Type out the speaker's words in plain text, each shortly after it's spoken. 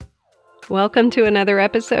Welcome to another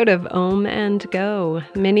episode of Om and Go,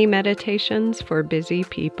 mini meditations for busy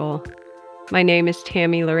people. My name is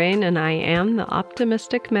Tammy Lorraine and I am the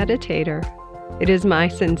Optimistic Meditator. It is my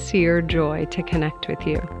sincere joy to connect with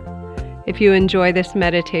you. If you enjoy this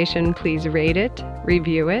meditation, please rate it,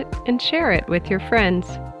 review it, and share it with your friends.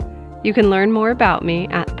 You can learn more about me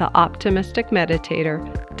at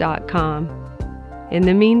theoptimisticmeditator.com. In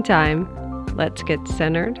the meantime, let's get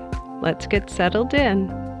centered, let's get settled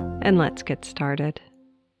in, and let's get started.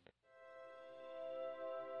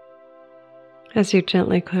 As you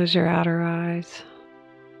gently close your outer eyes,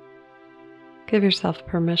 give yourself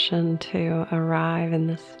permission to arrive in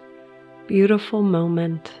this beautiful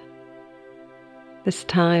moment, this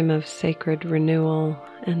time of sacred renewal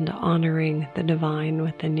and honoring the divine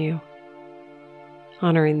within you,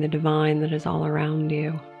 honoring the divine that is all around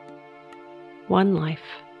you. One life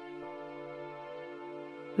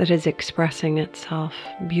that is expressing itself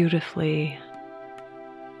beautifully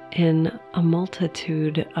in a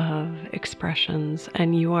multitude of expressions,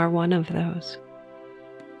 and you are one of those.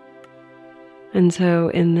 And so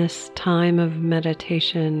in this time of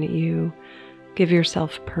meditation, you give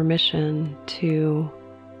yourself permission to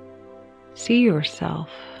see yourself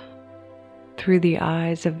through the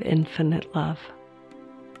eyes of infinite love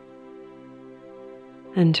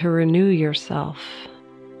and to renew yourself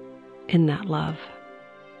in that love.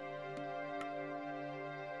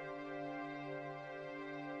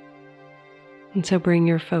 And so bring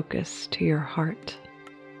your focus to your heart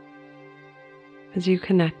as you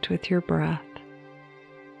connect with your breath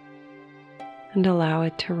and allow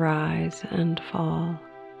it to rise and fall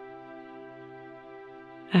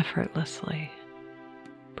effortlessly,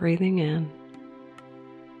 breathing in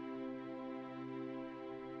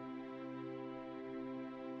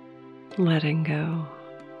letting go.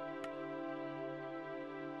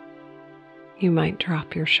 You might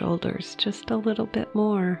drop your shoulders just a little bit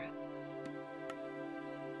more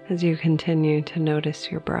as you continue to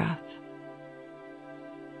notice your breath,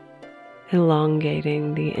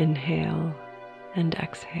 elongating the inhale and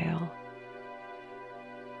exhale.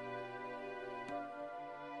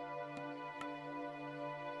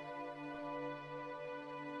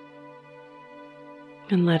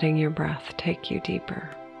 And letting your breath take you deeper.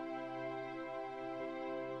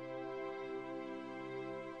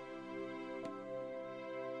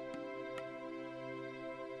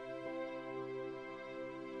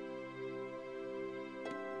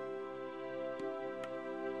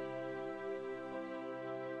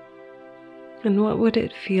 And what would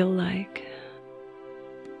it feel like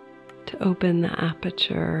to open the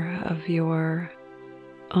aperture of your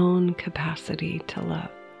own capacity to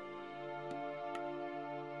love,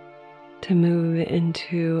 to move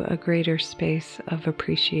into a greater space of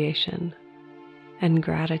appreciation and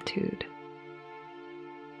gratitude?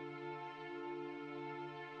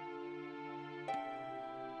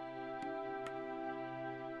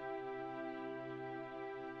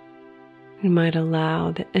 You might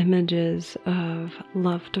allow the images of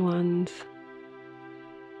loved ones,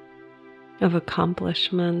 of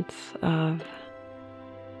accomplishments, of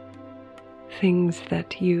things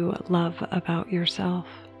that you love about yourself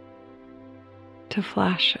to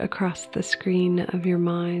flash across the screen of your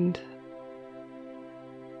mind.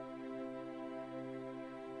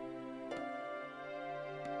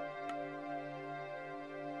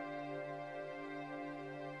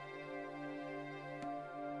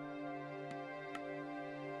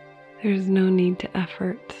 There's no need to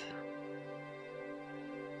effort.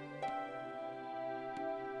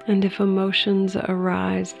 And if emotions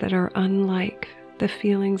arise that are unlike the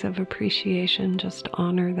feelings of appreciation, just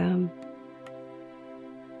honor them.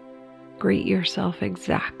 Greet yourself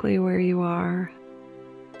exactly where you are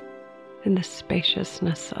in the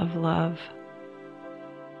spaciousness of love.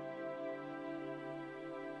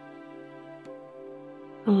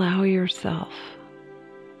 Allow yourself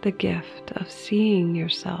the gift of seeing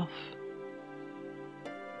yourself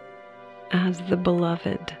as the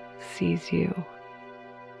beloved sees you.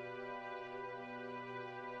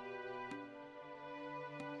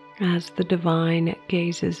 As the divine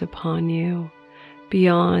gazes upon you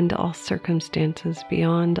beyond all circumstances,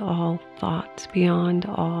 beyond all thoughts, beyond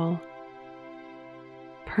all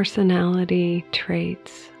personality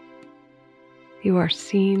traits. You are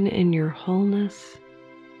seen in your wholeness.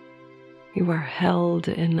 You are held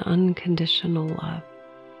in unconditional love.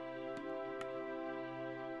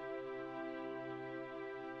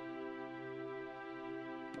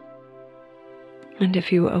 And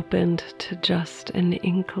if you opened to just an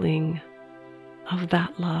inkling of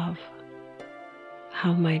that love,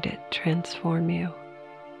 how might it transform you?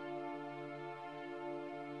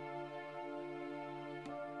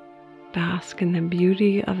 bask in the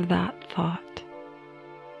beauty of that thought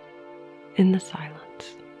in the silence.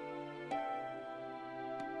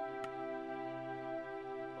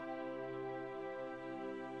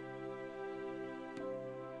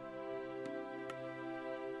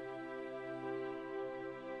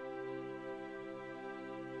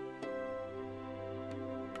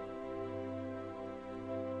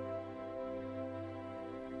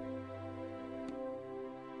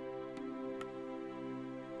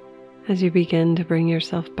 As you begin to bring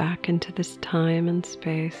yourself back into this time and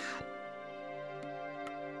space,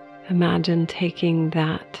 imagine taking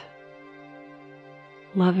that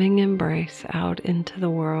loving embrace out into the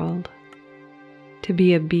world to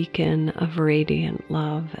be a beacon of radiant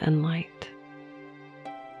love and light.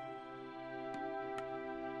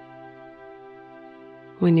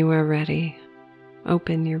 When you are ready,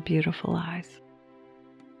 open your beautiful eyes.